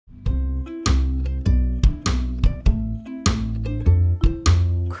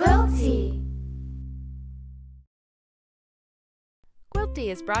Quilty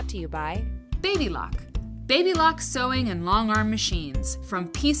is brought to you by Baby Lock. Baby Lock sewing and long arm machines. From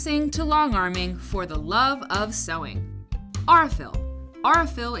piecing to long arming for the love of sewing. Aurifil.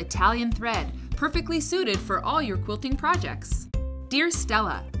 Aurifil Italian thread. Perfectly suited for all your quilting projects. Dear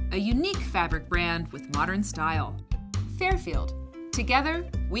Stella. A unique fabric brand with modern style. Fairfield. Together,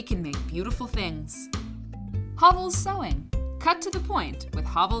 we can make beautiful things. Hovels Sewing. Cut to the point with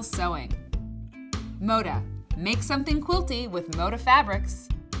Hovels Sewing. Moda. Make something quilty with Moda fabrics.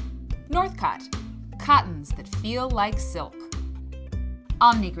 Northcott. Cottons that feel like silk.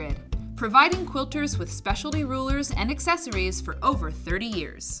 Omnigrid. Providing quilters with specialty rulers and accessories for over 30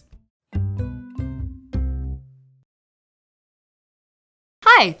 years.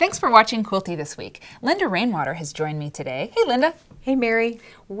 Hi, thanks for watching Quilty this week. Linda Rainwater has joined me today. Hey, Linda. Hey, Mary.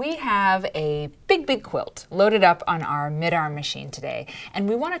 We have a big quilt loaded up on our mid-arm machine today, and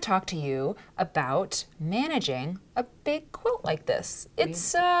we want to talk to you about managing a big quilt like this.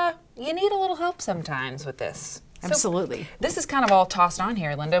 It's, you need a little help sometimes with this. Absolutely. So this is kind of all tossed on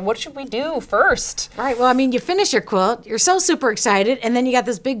here, Linda. What should we do first? All right, well, I mean, you finish your quilt, you're so super excited, and then you got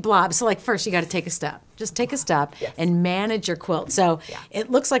this big blob. So, like, first you got to take a step. Just take a step and manage your quilt. So it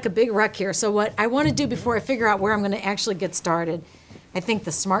looks like a big wreck here. So what I want to do before I figure out where I'm going to actually get started, I think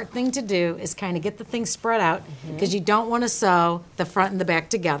the smart thing to do is kind of get the thing spread out because you don't want to sew the front and the back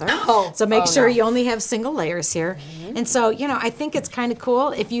together. So make sure you only have single layers here. And so, you know, I think it's kind of cool.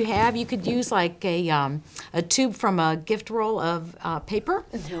 If you have, you could use like a tube from a gift roll of paper,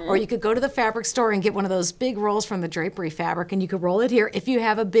 or you could go to the fabric store and get one of those big rolls from the drapery fabric, and you could roll it here if you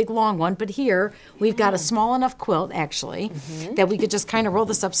have a big long one. But here, we've got a small enough quilt, actually, that we could just kind of roll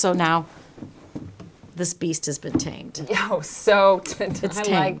this up. So now, this beast has been tamed. Oh, so it's I tamed.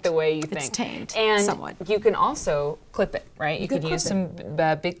 Like the way you think. It's tamed, and somewhat. You can also clip it, right? You could use some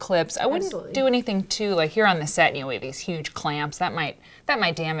big clips. I wouldn't do anything too, like here on the set, you know, we have these huge clamps. That might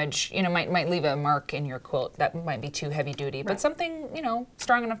damage, you know, might leave a mark in your quilt. That might be too heavy duty, but something, you know,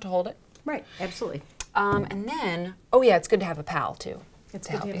 strong enough to hold it. Right, absolutely. And then, oh yeah, it's good to have a pal too. It's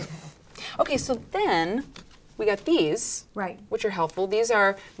good to have a pal. Okay, so then, we got these, which are helpful. These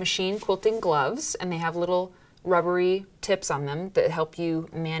are machine quilting gloves, and they have little rubbery tips on them that help you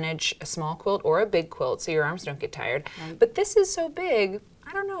manage a small quilt or a big quilt so your arms don't get tired. But this is so big,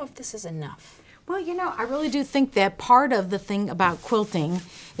 I don't know if this is enough. Well, you know, I really do think that part of the thing about quilting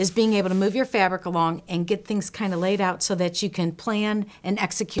is being able to move your fabric along and get things kind of laid out so that you can plan and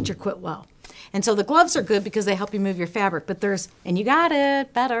execute your quilt well. And so the gloves are good because they help you move your fabric, but there's, and you got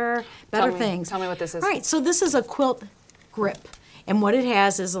it, better things. Tell me what this is. Right, so this is a quilt grip. And what it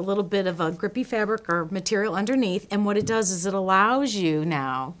has is a little bit of a grippy fabric or material underneath, and what it does is it allows you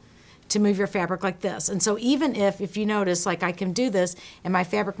now to move your fabric like this. And so even if you notice, like I can do this, and my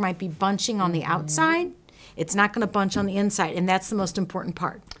fabric might be bunching on the outside, it's not going to bunch on the inside, and that's the most important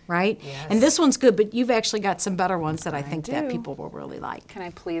part, right? Yes. And this one's good, but you've actually got some better ones that I think that people will really like. Can I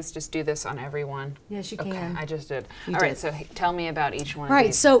please just do this on every one? Yes, you can. Okay, I just did. All right, so tell me about each one of Right,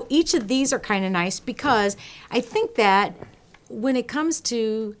 these. so each of these are kind of nice because I think that when it comes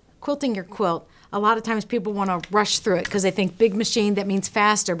to quilting your quilt, a lot of times people want to rush through it because they think big machine, that means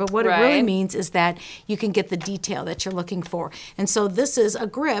faster. But what it really means is that you can get the detail that you're looking for. And so this is a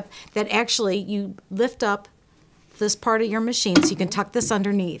grip that actually you lift up this part of your machine so you can tuck this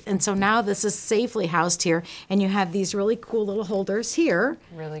underneath. And so now this is safely housed here, and you have these really cool little holders here.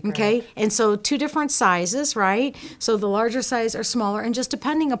 Really great. Okay, and so two different sizes, right? So the larger size or smaller, and just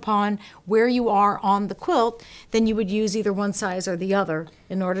depending upon where you are on the quilt, then you would use either one size or the other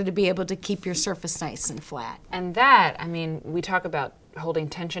in order to be able to keep your surface nice and flat. And that, I mean, we talk about holding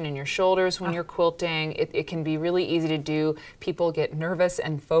tension in your shoulders when you're quilting. It can be really easy to do. People get nervous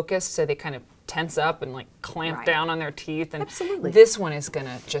and focused, so they kind of tense up and like clamp down on their teeth. And this one is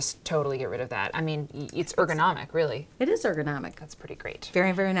gonna just totally get id of that. I mean, it's ergonomic, really. It is ergonomic. That's pretty great.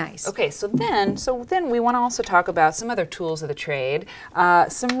 Very, very nice. Okay, so then we want to also talk about some other tools of the trade,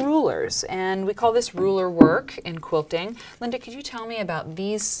 some rulers, and we call this ruler work in quilting. Linda, could you tell me about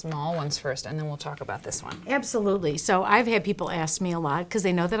these small ones first, and then we'll talk about this one. Absolutely. So I've had people ask me a lot because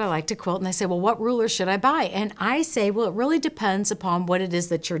they know that I like to quilt, and they say, well, what ruler should I buy? And I say, well, it really depends upon what it is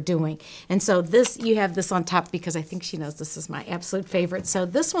that you're doing. And so this, you have this on top because I think she knows this is my absolute favorite. So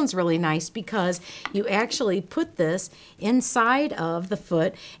this one's really nice because you actually put this inside of the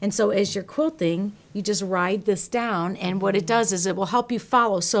foot, and so as you're quilting, you just ride this down, and what it does is it will help you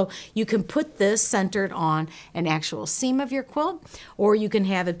follow. So you can put this centered on an actual seam of your quilt, or you can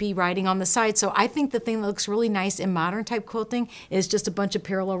have it be riding on the side. So I think the thing that looks really nice in modern type quilting is just a bunch of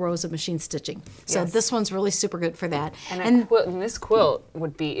parallel rows of machine stitching. So this one's really super good for that. And this quilt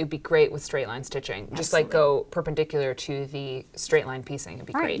would be great with straight line stitching. Just like go perpendicular to the straight line piecing. It'd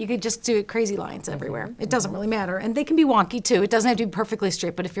be great. You could just do crazy lines everywhere. It doesn't really matter. And they can be wonky too. It doesn't have to be perfectly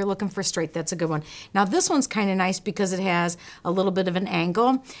straight, but if you're looking for straight, that's a good one. Now this one's kind of nice because it has a little bit of an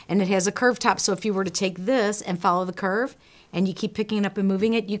angle and it has a curved top. So if you were to take this and follow the curve and you keep picking it up and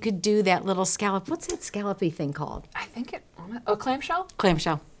moving it, you could do that little scallop. What's that scallopy thing called? I think clamshell?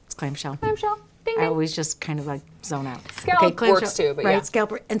 Clamshell. It's clamshell. Clamshell. Ding, ding. I always just kind of like zone out. Scallop works too, but right,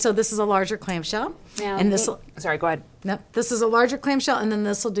 scallop. And so this is a larger clamshell. Yeah, and this sorry, go ahead. Nope, this is a larger clamshell, and then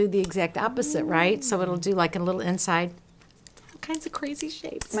this will do the exact opposite, right? So it'll do like a little inside, all kinds of crazy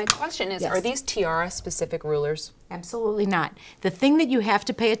shapes. My question is, are these tiara specific rulers? Absolutely not. The thing that you have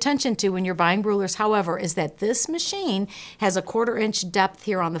to pay attention to when you're buying rulers, however, is that this machine has a 1/4 inch depth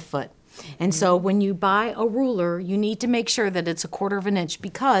here on the foot. And so when you buy a ruler, you need to make sure that it's a 1/4 inch,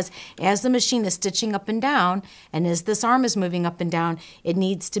 because as the machine is stitching up and down, and as this arm is moving up and down, it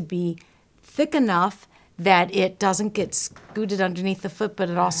needs to be thick enough that it doesn't get scooted underneath the foot, but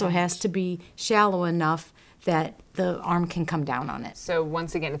it also has to be shallow enough that the arm can come down on it. So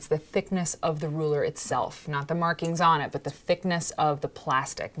once again, it's the thickness of the ruler itself, not the markings on it, but the thickness of the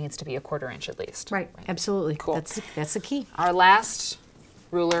plastic needs to be a 1/4 inch at least. Right, absolutely. Cool. That's the key. Our last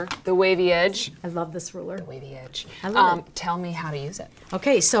ruler, the wavy edge. I love this ruler. The wavy edge. I love it. Tell me how to use it.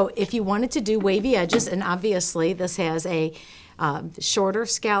 Okay, so if you wanted to do wavy edges, and obviously this has a shorter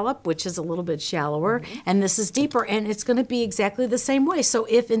scallop, which is a little bit shallower, and this is deeper, and it's going to be exactly the same way. So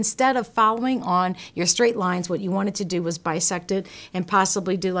if instead of following on your straight lines, what you wanted to do was bisect it and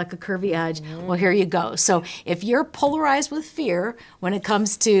possibly do like a curvy edge, well, here you go. So if you're polarized with fear when it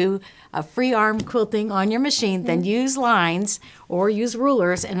comes to free arm quilting on your machine, then use lines or use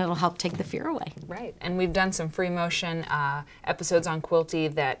rulers, and it'll help take the fear away. Right, and we've done some free motion episodes on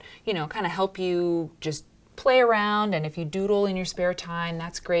Quilty that, you know, kind of help you just play around, and if you doodle in your spare time,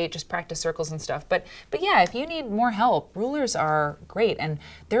 that's great, just practice circles and stuff. But yeah, if you need more help, rulers are great, and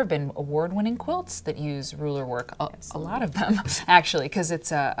there have been award-winning quilts that use ruler work, a lot of them actually, because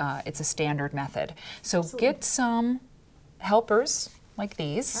it's a standard method. So get some helpers like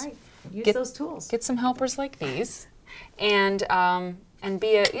these. Right, use those tools. Get some helpers like these, and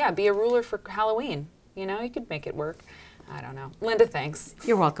be a ruler for Halloween. You know, you could make it work. I don't know. Linda, thanks.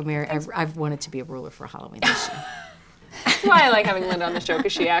 You're welcome, Mary. I've wanted to be a ruler for Halloween this year. That's why I like having Linda on the show,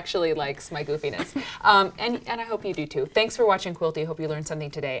 because she actually likes my goofiness. And I hope you do too. Thanks for watching Quilty. Hope you learned something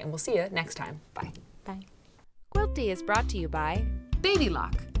today, and we'll see you next time. Bye. Bye. Quilty is brought to you by Baby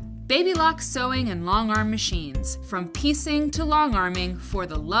Lock. Baby Lock sewing and long arm machines. From piecing to long arming for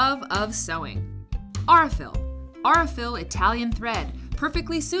the love of sewing. Aurifil. Aurifil Italian thread.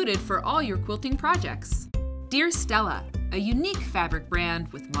 Perfectly suited for all your quilting projects. Dear Stella. A unique fabric brand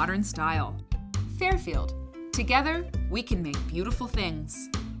with modern style. Fairfield. Together, we can make beautiful things.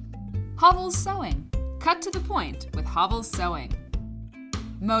 Hovels Sewing. Cut to the point with Hovels Sewing.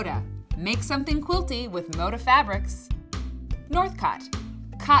 Moda. Make something quilty with Moda fabrics. Northcott.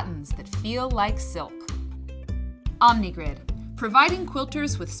 Cottons that feel like silk. Omnigrid. Providing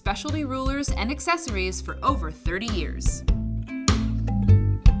quilters with specialty rulers and accessories for over 30 years.